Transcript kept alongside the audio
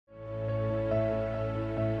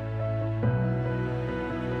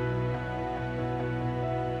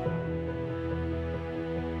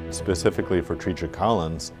specifically for Treacher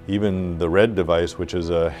Collins, even the red device, which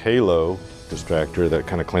is a halo distractor that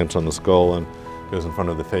kind of clamps on the skull and goes in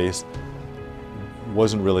front of the face,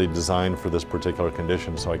 wasn't really designed for this particular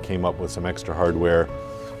condition, so I came up with some extra hardware,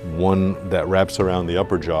 one that wraps around the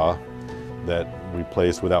upper jaw that we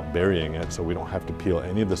place without burying it, so we don't have to peel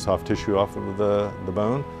any of the soft tissue off of the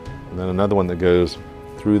bone, and then another one that goes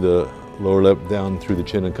through the lower lip down through the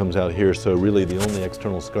chin and comes out here, so really the only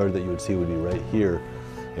external scar that you would see would be right here,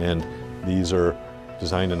 and these are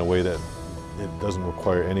designed in a way that it doesn't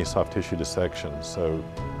require any soft tissue dissection. So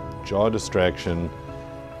jaw distraction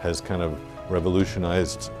has kind of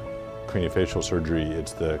revolutionized craniofacial surgery.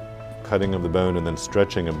 It's the cutting of the bone and then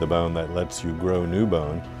stretching of the bone that lets you grow new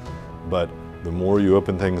bone. But the more you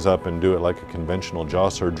open things up and do it like a conventional jaw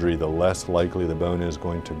surgery, the less likely the bone is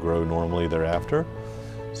going to grow normally thereafter.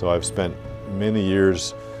 So I've spent many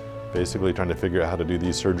years basically trying to figure out how to do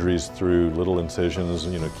these surgeries through little incisions,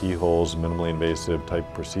 keyholes, minimally invasive type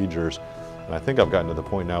procedures. And I think I've gotten to the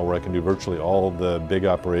point now where I can do virtually all the big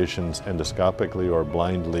operations endoscopically or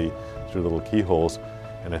blindly through little keyholes.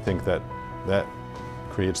 And I think that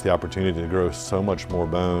creates the opportunity to grow so much more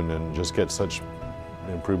bone and just get such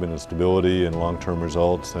improvement in stability and long-term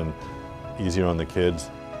results and easier on the kids.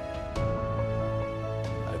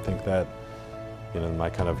 I think that my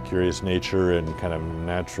kind of curious nature and kind of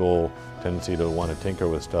natural tendency to want to tinker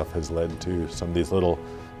with stuff has led to some of these little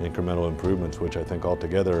incremental improvements, which I think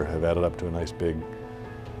altogether have added up to a nice big,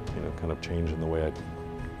 kind of change in the way I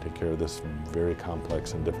take care of this very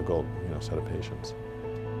complex and difficult, set of patients.